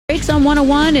Brakes on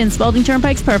 101 and Spalding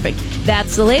Turnpike's perfect.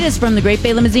 That's the latest from the Great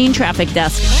Bay Limousine Traffic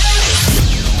Desk.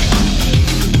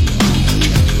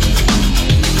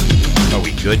 Are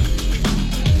we good?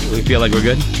 We feel like we're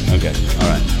good? Okay. All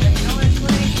right.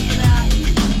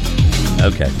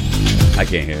 Okay. I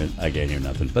can't hear it. I can't hear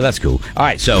nothing. But that's cool. All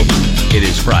right. So it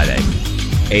is Friday,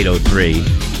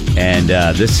 8:03. And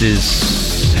this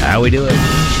is how we do it.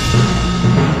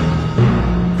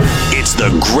 It's the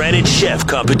Greenwich Chef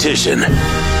Competition.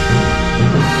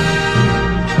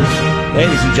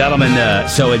 Ladies and gentlemen,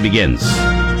 so it begins.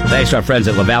 Thanks to our friends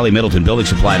at LaValle Middleton Building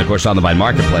Supply and, of course, on the Vine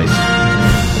Marketplace.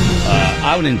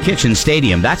 Out in Kitchen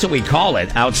Stadium. That's what we call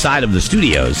it outside of the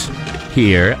studios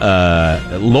here.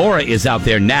 Laura is out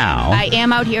there now. I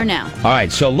am out here now. All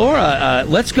right, so Laura,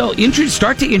 let's go.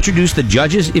 Start to introduce the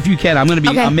judges if you can.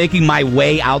 I'm making my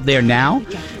way out there now,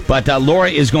 but Laura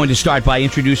is going to start by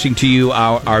introducing to you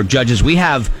our judges. We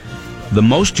have the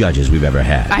most judges we've ever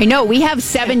had. I know. We have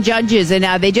 7 judges, and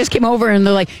they just came over, and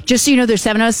they're like, just so you know, there's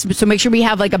 7 of us, so make sure we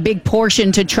have, like, a big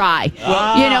portion to try.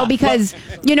 Because,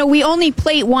 we only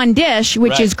plate one dish,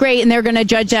 which is great, and they're going to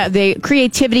judge the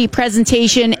creativity,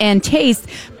 presentation, and taste,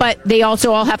 but they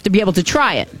also all have to be able to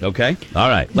try it. Okay. All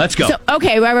right. Let's go. So,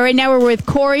 okay, right now we're with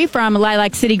Corey from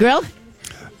Lilac City Grill.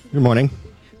 Good morning.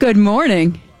 Good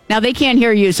morning. Now, they can't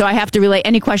hear you, so I have to relay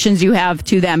any questions you have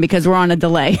to them because we're on a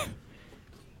delay.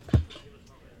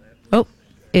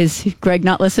 Is Greg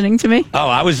not listening to me? Oh,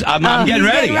 I'm getting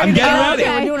ready. I'm getting ready.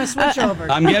 Okay. We're doing a switch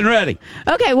over. I'm getting ready.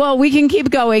 Okay, well, we can keep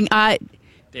going.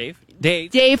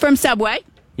 Dave from Subway.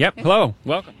 Yep. Hello.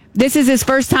 Welcome. This is his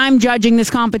first time judging this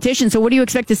competition, so what do you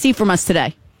expect to see from us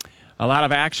today? A lot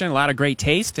of action, a lot of great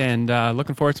taste, and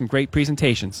looking forward to some great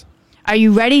presentations. Are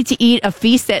you ready to eat a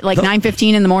feast at like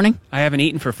 9:15 in the morning? I haven't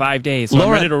eaten for 5 days, so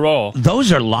Laura, I'm ready to roll.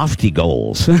 Those are lofty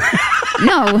goals.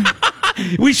 No.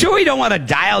 We don't want to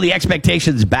dial the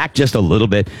expectations back just a little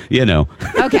bit,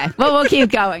 Okay, well, we'll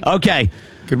keep going. Okay.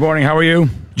 Good morning. How are you?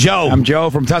 Joe. I'm Joe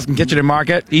from Tuscan Kitchen and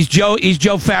Market. He's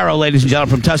Joe Farrow, ladies and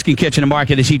gentlemen, from Tuscan Kitchen and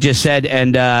Market, as he just said,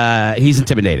 and he's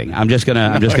intimidating. I'm just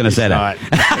gonna say that.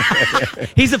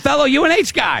 He's a fellow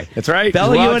UNH guy. That's right.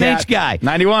 Fellow UNH guy.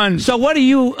 91. So what are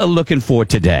you looking for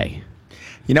today?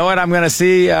 You know what I'm going to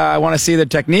see? I want to see the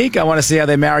technique. I want to see how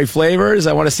they marry flavors.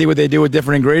 I want to see what they do with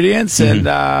different ingredients, and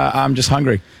I'm just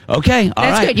hungry. Okay, all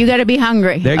right. That's good. You got to be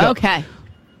hungry. There you go. Okay.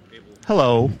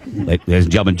 Hello. Ladies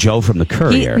and gentlemen, Joe from the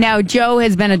Courier. Now, Joe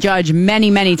has been a judge many,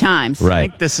 many times. Right. I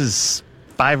think this is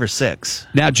 5 or 6.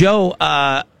 Now, Joe,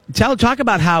 talk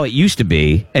about how it used to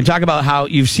be, and talk about how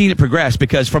you've seen it progress.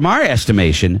 Because from our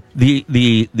estimation,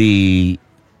 the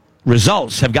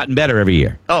results have gotten better every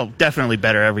year. Oh, definitely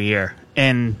better every year.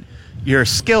 And your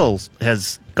skills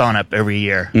has gone up every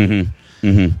year. Mm-hmm.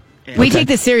 Mm-hmm. We take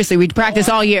this seriously. We practice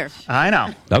all year. I know.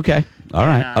 Okay. All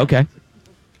right. Okay.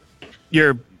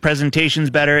 Your presentation's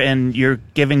better, and you're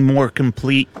giving more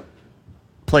complete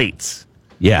plates.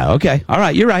 Yeah, okay. All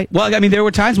right, you're right. Well, I mean, there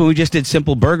were times when we just did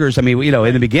simple burgers. I mean,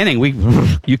 in the beginning,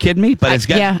 you kidding me? But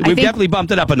we've definitely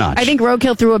bumped it up a notch. I think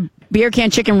Roadkill threw a beer can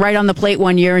chicken right on the plate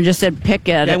one year and just said, pick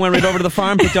at it. I went right over to the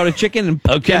farm, picked out a chicken, and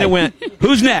and it went.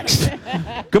 Who's next?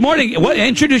 Good morning.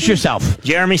 Introduce yourself.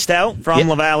 Jeremy Stout from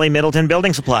LaValle Middleton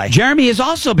Building Supply. Jeremy has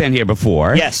also been here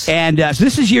before. Yes. And so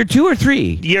this is year 2 or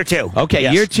 3? Year 2. Okay,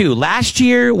 yes. Year 2. Last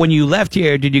year, when you left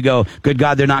here, did you go, good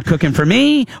God, they're not cooking for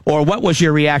me? Or what was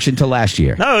your reaction to last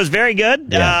year? No, it was very good.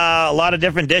 Yeah. A lot of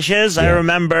different dishes. Yeah. I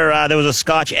remember there was a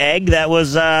Scotch egg that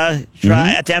was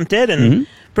attempted, and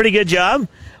pretty good job.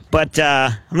 But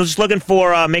I'm just looking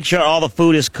for make sure all the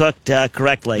food is cooked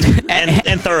correctly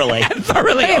and thoroughly.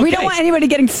 Hey, we don't want anybody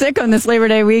getting sick on this Labor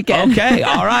Day weekend. Okay,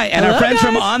 all right. And our friends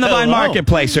from On the Vine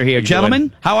Marketplace are here.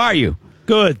 Gentlemen, how are you?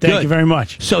 Good. Thank you very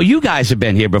much. So you guys have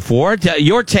been here before.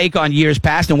 Your take on years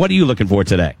past, and what are you looking for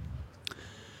today?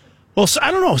 Well,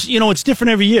 I don't know. It's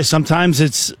different every year. Sometimes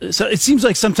it seems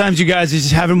like sometimes you guys are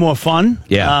just having more fun.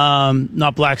 Yeah.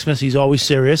 Not Blacksmith. He's always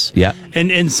serious. Yeah.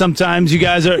 And sometimes you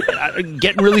guys are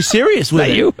getting really serious with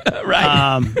it. You?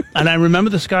 Right. And I remember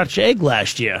the Scotch egg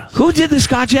last year. Who did the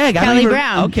Scotch egg? Kelly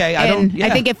Brown. Okay. I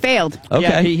think it failed. Okay.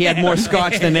 Yeah, he had more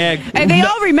Scotch than egg. And they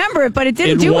all remember it, but it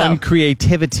didn't do well.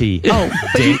 Creativity. Oh,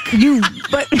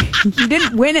 but you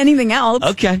didn't win anything else.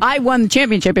 Okay. I won the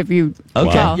championship if you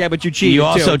Okay. Yeah, but you cheated. You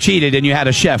also too. cheated, and you had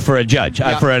a chef for a judge,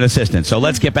 for an assistant. So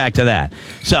let's get back to that.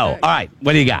 So, all right,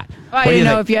 what do you got? I didn't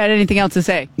know if you had anything else to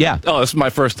say. Yeah. Oh, this is my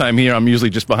first time here. I'm usually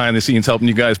just behind the scenes helping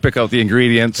you guys pick out the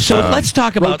ingredients. So let's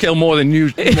talk about Roadkill more than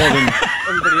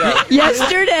everybody else.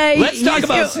 Yesterday. Let's talk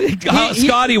about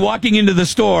Scotty walking into the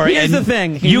store. Here's and the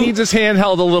thing. He needs his hand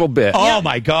held a little bit. Oh,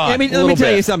 my God. Let me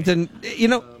tell you something.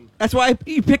 That's why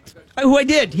you picked Who I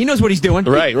did. He knows what he's doing.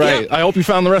 Right. Yeah. I hope you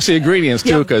found the rest of the ingredients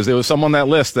too, because there was some on that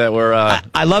list that were.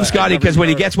 I love Scotty because when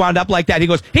he gets wound up like that, he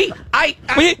goes, "Hey,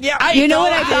 You know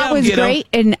what I thought was great,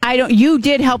 and you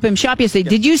did help him shop yesterday.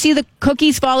 Did you see the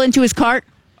cookies fall into his cart?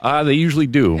 They usually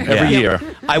do every year.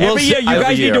 Every year, you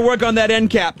guys need to work on that end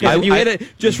cap. 'Cause if you hit it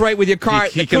just right with your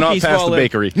cart, He the cannot cookies pass fall the in.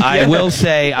 bakery. I will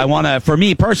say, for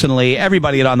me personally,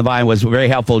 everybody at On the Vine was very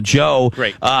helpful. Joe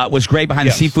was great behind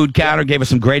the seafood counter, gave us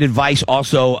some great advice.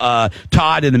 Also,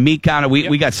 Todd in the meat counter,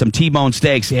 we got some T-bone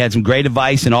steaks. He had some great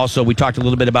advice, and also we talked a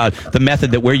little bit about the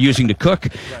method that we're using to cook.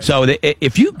 So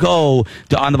if you go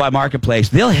to On the Vine Marketplace,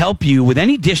 they'll help you with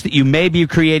any dish that you may be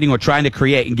creating or trying to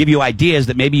create and give you ideas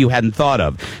that maybe you hadn't thought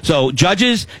of. So,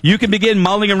 judges, you can begin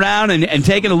mulling around and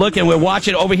taking a look, and we're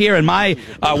watching over here in my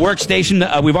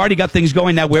workstation. We've already got things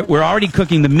going now. We're already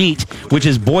cooking the meat, which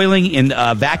is boiling in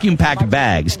vacuum-packed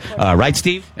bags. Right,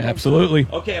 Steve? Absolutely.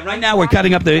 Okay, and right now we're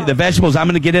cutting up the vegetables. I'm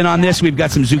going to get in on this. We've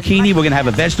got some zucchini. We're going to have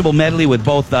a vegetable medley with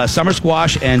both summer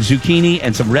squash and zucchini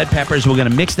and some red peppers. We're going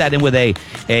to mix that in with a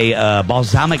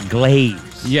balsamic glaze.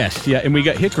 Yes, yeah, and we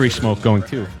got hickory smoke going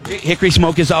too. Hickory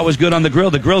smoke is always good on the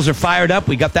grill. The grills are fired up.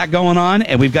 We got that going on,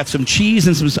 and we've got some cheese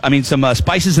and some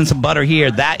spices and some butter here.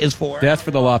 That's for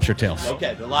the lobster tails.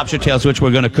 Okay, the lobster tails, which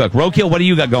we're going to cook. Roadkill, what do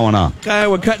you got going on?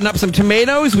 We're cutting up some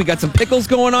tomatoes. We got some pickles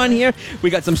going on here. We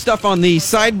got some stuff on the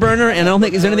side burner, and I don't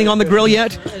think there's anything on the grill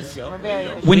yet.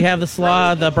 We have the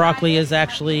slaw. The broccoli is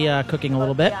actually cooking a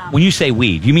little bit. When you say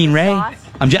we, do you mean Ray?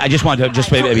 I just want to be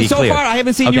clear. So far, I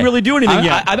haven't seen you really do anything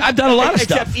yet. I've done a lot of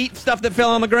stuff. Except eat stuff that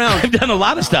fell on the ground. I've done a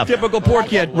lot of stuff. Typical poor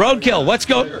kid. Roadkill,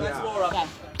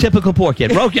 typical poor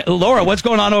kid. Laura, what's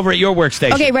going on over at your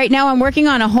workstation? Okay, right now I'm working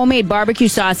on a homemade barbecue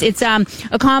sauce. It's a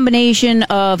combination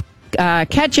of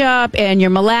ketchup and your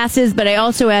molasses, but I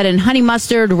also add in honey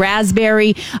mustard,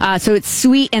 raspberry, so it's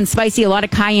sweet and spicy, a lot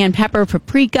of cayenne pepper,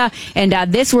 paprika, and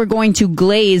this we're going to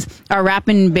glaze our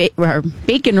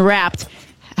bacon-wrapped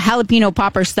jalapeno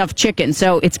popper stuffed chicken.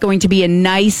 So it's going to be a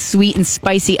nice, sweet, and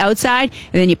spicy outside,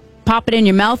 and then you pop it in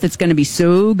your mouth. It's going to be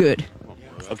so good.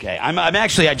 Okay, I'm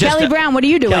actually... Kelly Brown, what are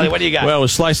you doing? Kelly, what do you got? Well, we're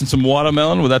slicing some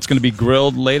watermelon. Well, that's going to be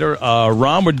grilled later.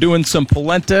 Ron, we're doing some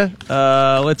polenta.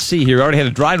 Let's see here. We already had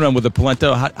a dry run with the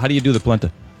polenta. How do you do the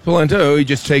polenta? Polenta, you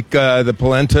just take the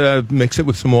polenta, mix it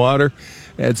with some water,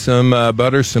 add some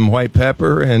butter, some white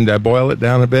pepper, and boil it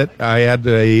down a bit. I add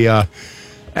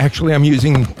actually, I'm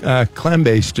using clam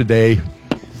base today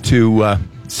to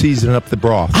season up the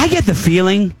broth. I get the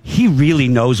feeling he really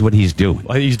knows what he's doing.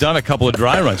 Well, he's done a couple of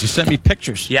dry runs. He sent me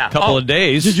pictures. Yeah. A couple of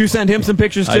days. Did you send him some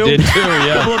pictures too? I did too,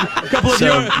 yeah. couple of so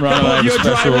your, Ron and I have a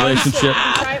special dry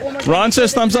relationship. Ron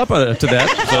says thumbs up to that.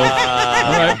 So,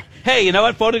 all right. Hey, you know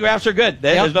what? Photographs are good.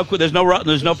 There's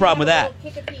no problem with that.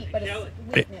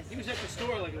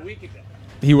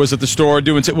 He was at the store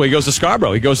doing. Well, he goes to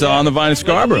Scarborough. He goes to On the Vine in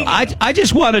Scarborough. I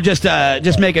just want to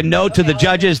just make a note to the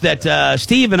judges that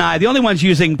Steve and I, the only ones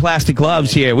using plastic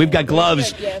gloves here. We've got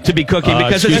gloves to be cooking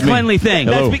because it's a cleanly thing.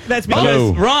 That's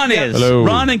because Ron is. Hello.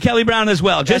 Ron and Kelly Brown as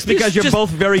well. Just because you're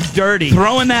both very dirty.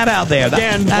 Throwing that out there.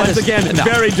 Once again,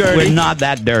 very dirty. We're not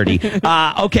that dirty.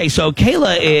 Okay, so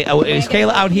Kayla, is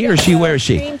Kayla out here? Or where is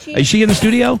she? Is she in the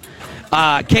studio?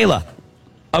 Kayla.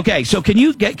 Okay, so can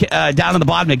you get down on the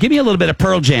bottom and give me a little bit of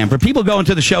Pearl Jam? For people going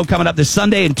to the show coming up this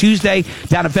Sunday and Tuesday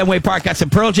down at Fenway Park, got some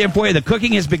Pearl Jam for you. The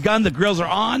cooking has begun, the grills are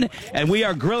on, and we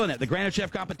are grilling it. The Granite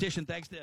Chef competition, thanks to...